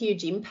have a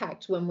huge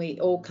impact when we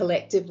all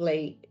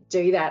collectively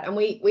do that. And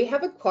we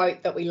have a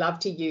quote that we love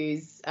to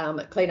use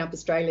at Clean Up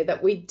Australia,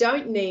 that we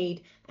don't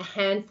need a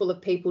handful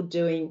of people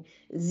doing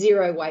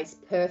zero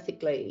waste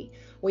perfectly.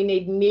 We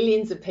need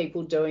millions of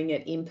people doing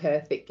it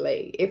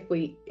imperfectly. If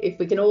we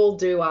can all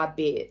do our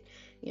bit,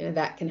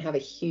 that can have a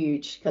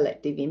huge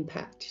collective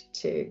impact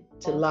to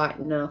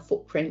lighten our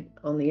footprint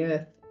on the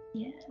earth.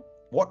 Yeah.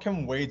 What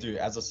can we do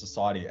as a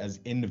society, as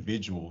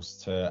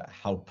individuals, to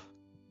help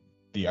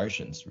the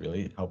oceans,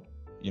 really help,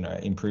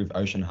 improve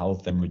ocean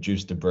health and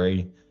reduce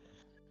debris?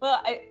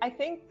 Well, I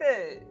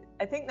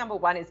think number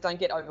one is don't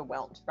get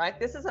overwhelmed, right?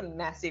 This is a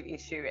massive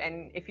issue.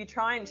 And if you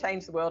try and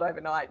change the world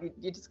overnight,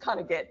 you just kind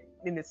of get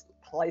in this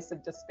place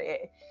of despair.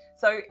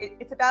 So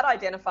it's about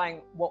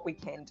identifying what we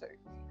can do.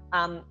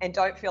 And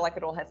don't feel like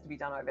it all has to be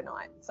done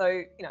overnight.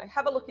 So,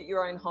 have a look at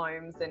your own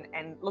homes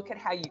and look at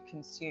how you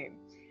consume,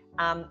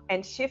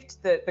 and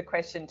shift the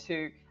question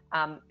to,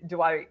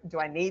 do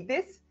I need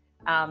this,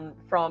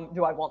 from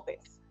do I want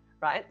this,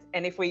 right?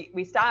 And if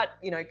we start,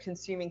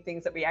 consuming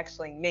things that we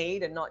actually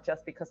need, and not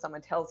just because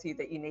someone tells you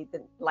that you need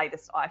the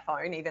latest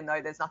iPhone, even though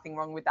there's nothing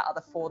wrong with the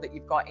other 4 that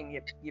you've got in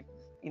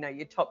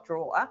your top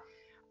drawer,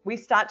 we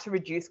start to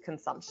reduce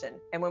consumption.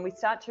 And when we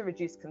start to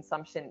reduce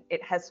consumption,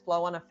 it has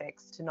flow-on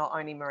effects to not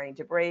only marine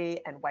debris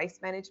and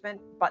waste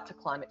management, but to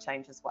climate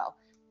change as well.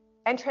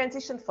 And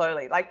transition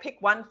slowly. Like, pick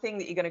one thing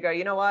that you're going to go,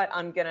 you know what,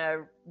 I'm going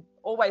to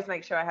always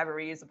make sure I have a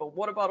reusable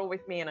water bottle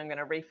with me, and I'm going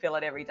to refill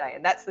it every day.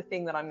 And that's the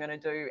thing that I'm going to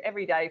do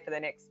every day for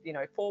the next,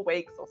 4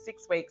 weeks or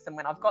 6 weeks. And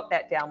when I've got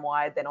that down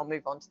wired, then I'll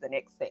move on to the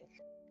next thing.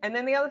 And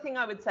then the other thing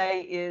I would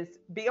say is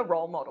be a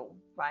role model,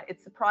 right?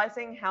 It's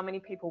surprising how many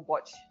people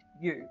watch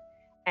you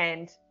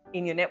and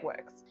in your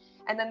networks.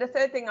 And then the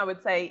third thing I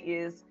would say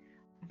is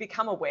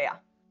become aware,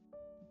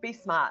 be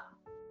smart.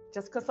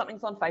 Just because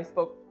something's on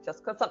Facebook,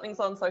 just because something's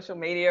on social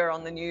media or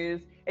on the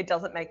news, it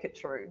doesn't make it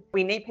true.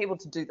 We need people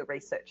to do the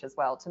research as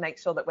well to make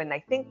sure that when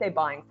they think they're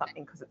buying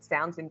something because it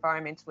sounds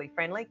environmentally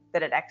friendly,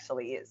 that it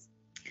actually is.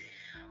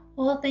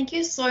 Well, thank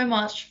you so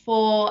much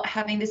for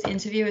having this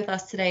interview with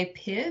us today,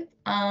 Pip.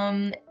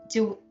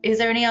 Is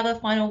there any other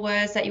final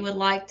words that you would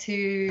like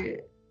to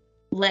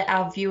let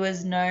our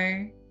viewers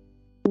know?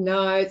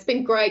 No, it's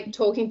been great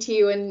talking to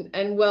you,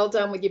 and well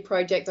done with your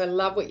project. I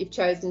love what you've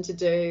chosen to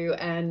do,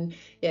 and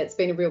it's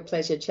been a real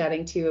pleasure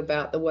chatting to you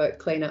about the work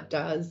Cleanup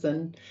does,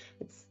 and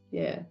it's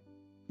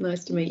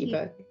nice to meet you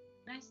both.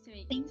 Nice to meet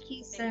you. Thank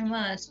you so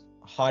much.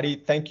 Heidi,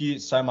 thank you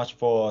so much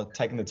for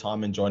taking the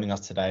time and joining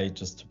us today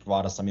just to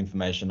provide us some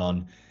information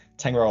on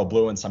Tangaroa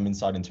Blue and some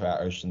insight into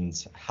our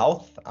ocean's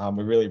health.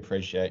 We really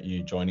appreciate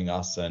you joining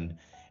us, and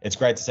it's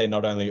great to see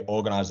not only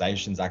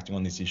organisations acting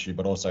on this issue,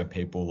 but also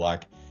people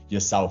like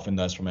yourself and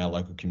those from our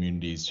local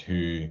communities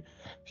who,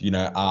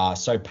 are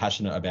so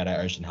passionate about our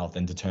ocean health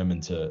and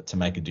determined to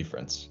make a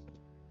difference.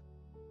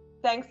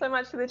 Thanks so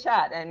much for the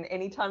chat. And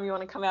anytime you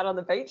want to come out on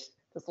the beach,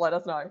 just let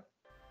us know.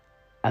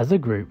 As a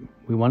group,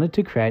 we wanted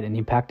to create an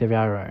impact of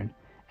our own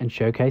and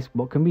showcase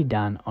what can be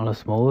done on a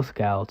smaller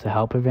scale to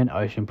help prevent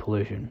ocean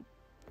pollution.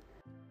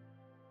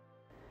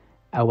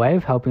 Our way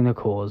of helping the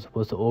cause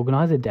was to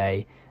organise a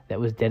day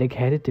that was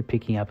dedicated to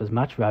picking up as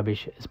much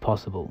rubbish as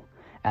possible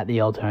at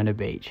the Altona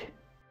beach.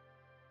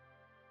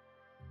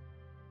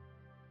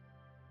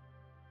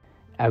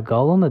 Our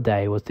goal on the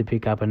day was to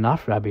pick up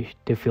enough rubbish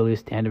to fill your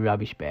standard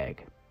rubbish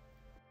bag.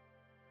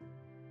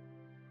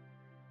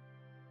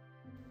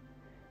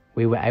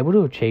 We were able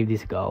to achieve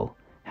this goal,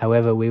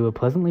 however we were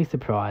pleasantly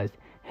surprised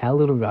how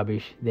little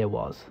rubbish there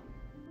was.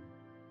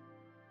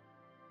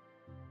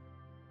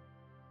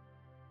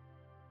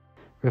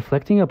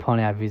 Reflecting upon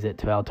our visit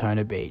to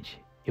Altona Beach,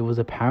 it was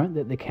apparent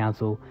that the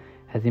council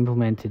has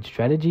implemented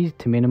strategies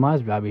to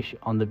minimise rubbish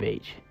on the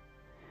beach.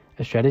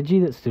 A strategy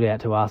that stood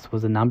out to us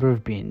was the number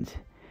of bins.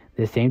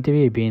 There seemed to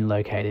be a bin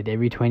located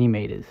every 20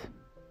 metres.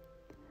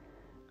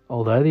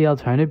 Although the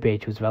Altona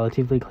beach was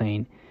relatively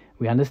clean,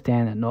 we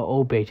understand that not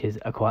all beaches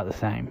are quite the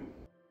same.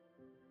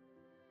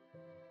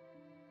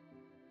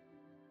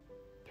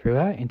 Through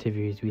our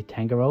interviews with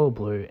Tangaroa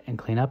Blue and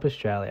Clean Up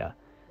Australia,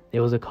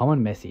 there was a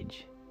common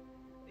message.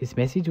 This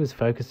message was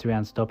focused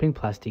around stopping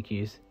plastic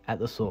use at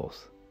the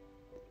source.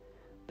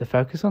 The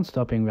focus on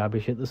stopping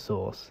rubbish at the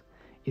source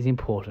is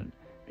important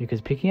because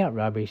picking up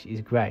rubbish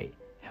is great,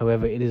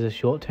 however it is a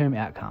short-term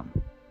outcome.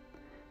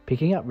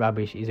 Picking up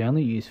rubbish is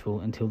only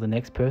useful until the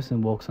next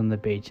person walks on the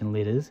beach and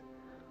litters,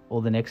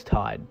 or the next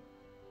tide.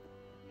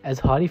 As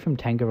Heidi from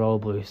Tangaroa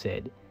Blue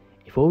said,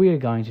 if all we are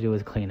going to do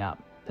is clean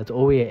up, that's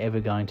all we are ever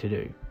going to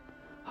do,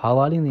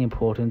 highlighting the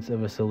importance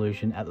of a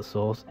solution at the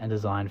source and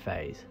design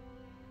phase.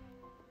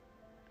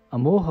 A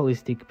more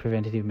holistic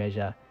preventative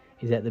measure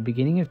is at the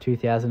beginning of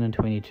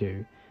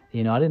 2022, the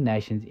United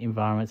Nations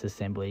Environment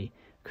Assembly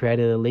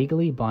created a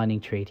legally binding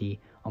treaty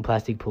on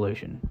plastic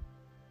pollution.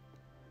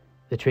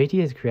 The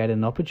treaty has created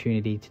an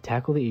opportunity to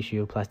tackle the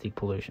issue of plastic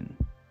pollution.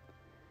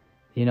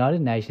 The United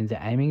Nations are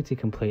aiming to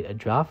complete a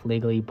draft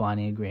legally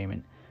binding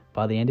agreement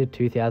by the end of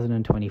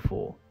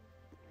 2024.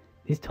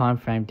 This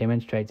timeframe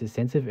demonstrates a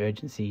sense of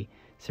urgency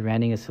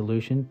surrounding a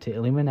solution to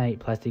eliminate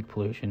plastic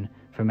pollution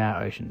from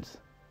our oceans.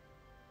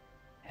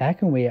 How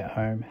can we at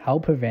home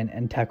help prevent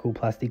and tackle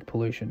plastic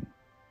pollution?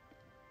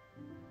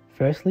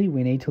 Firstly,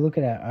 we need to look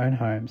at our own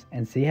homes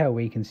and see how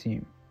we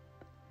consume.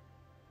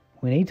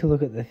 We need to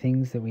look at the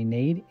things that we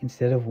need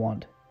instead of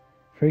want.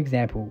 For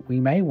example, we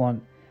may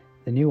want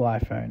the new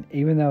iPhone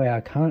even though our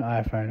current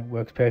iPhone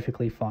works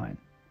perfectly fine.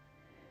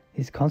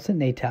 This constant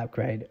need to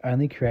upgrade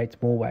only creates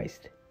more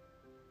waste.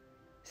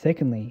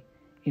 Secondly,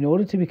 in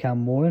order to become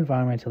more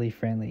environmentally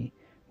friendly,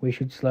 we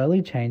should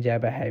slowly change our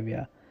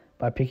behaviour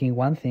by picking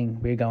one thing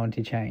we're going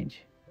to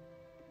change.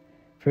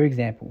 For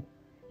example,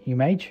 you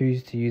may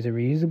choose to use a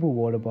reusable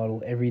water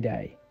bottle every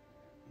day.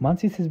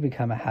 Once this has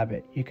become a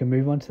habit, you can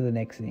move on to the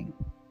next thing.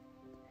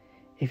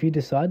 If you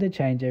decide to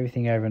change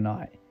everything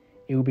overnight,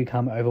 it will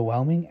become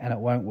overwhelming and it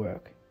won't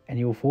work, and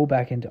you will fall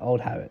back into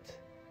old habits.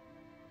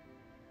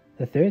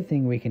 The third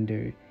thing we can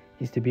do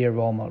is to be a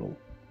role model.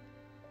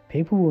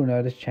 People will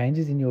notice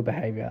changes in your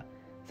behaviour,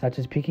 such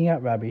as picking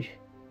up rubbish,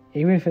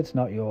 even if it's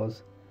not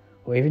yours,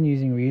 or even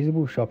using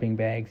reusable shopping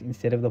bags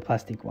instead of the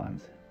plastic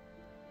ones.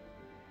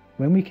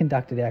 When we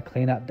conducted our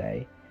cleanup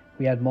day,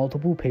 we had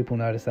multiple people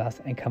notice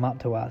us and come up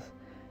to us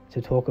to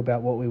talk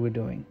about what we were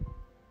doing.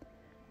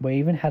 We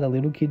even had a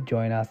little kid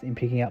join us in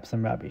picking up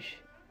some rubbish.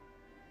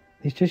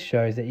 This just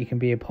shows that you can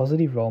be a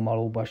positive role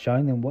model by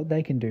showing them what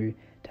they can do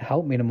to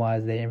help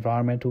minimise their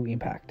environmental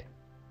impact.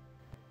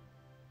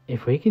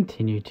 If we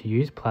continue to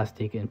use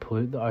plastic and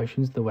pollute the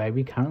oceans the way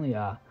we currently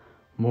are,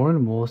 more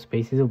and more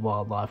species of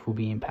wildlife will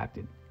be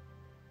impacted,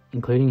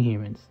 including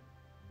humans.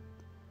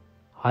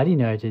 Heidi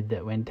noted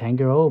that when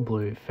Tangaroa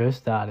Blue first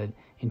started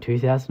in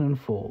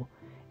 2004,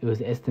 it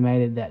was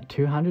estimated that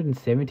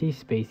 270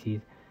 species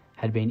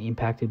had been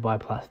impacted by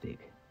plastic.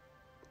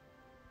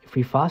 If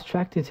we fast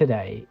track to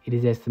today, it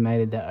is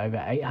estimated that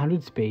over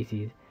 800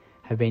 species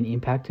have been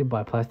impacted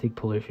by plastic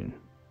pollution.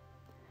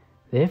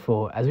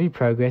 Therefore, as we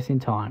progress in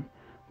time,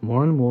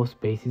 more and more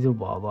species of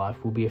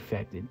wildlife will be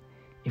affected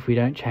if we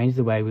don't change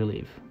the way we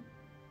live.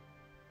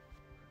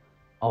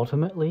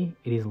 Ultimately,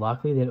 it is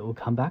likely that it will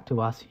come back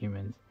to us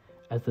humans,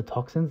 as the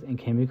toxins and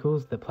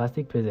chemicals that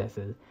plastic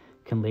possesses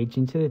can leach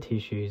into the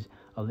tissues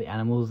of the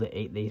animals that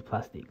eat these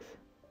plastics.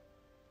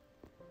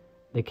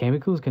 The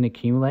chemicals can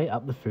accumulate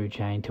up the food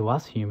chain to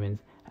us humans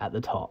at the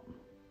top.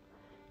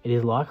 It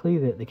is likely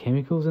that the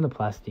chemicals in the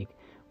plastic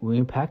will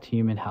impact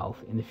human health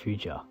in the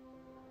future,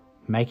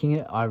 making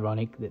it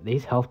ironic that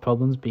these health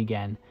problems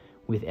began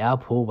with our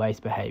poor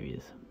waste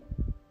behaviours.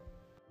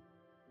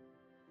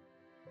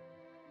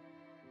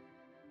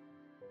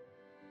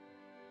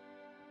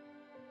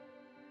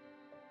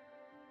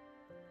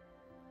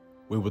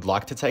 We would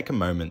like to take a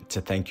moment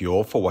to thank you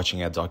all for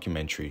watching our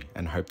documentary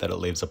and hope that it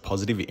leaves a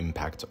positive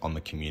impact on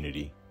the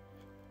community.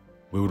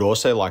 We would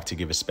also like to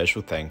give a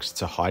special thanks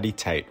to Heidi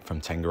Tate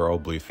from Tangaroa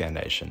Blue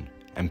Foundation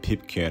and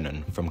Pip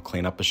Kiernan from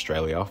Clean Up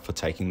Australia for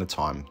taking the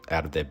time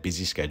out of their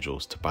busy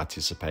schedules to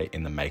participate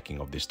in the making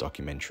of this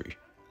documentary.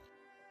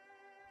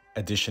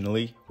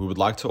 Additionally, we would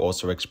like to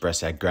also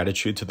express our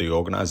gratitude to the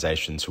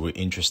organisations who were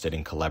interested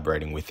in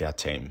collaborating with our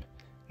team,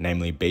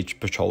 namely Beach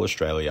Patrol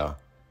Australia,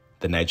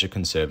 the Nature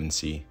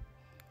Conservancy,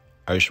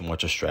 Ocean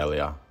Watch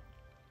Australia,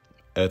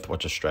 Earth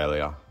Watch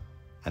Australia,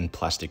 and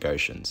Plastic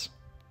Oceans.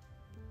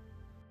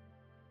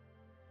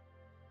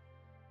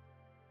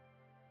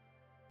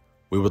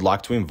 We would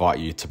like to invite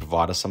you to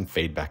provide us some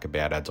feedback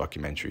about our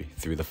documentary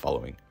through the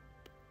following.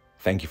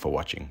 Thank you for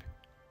watching.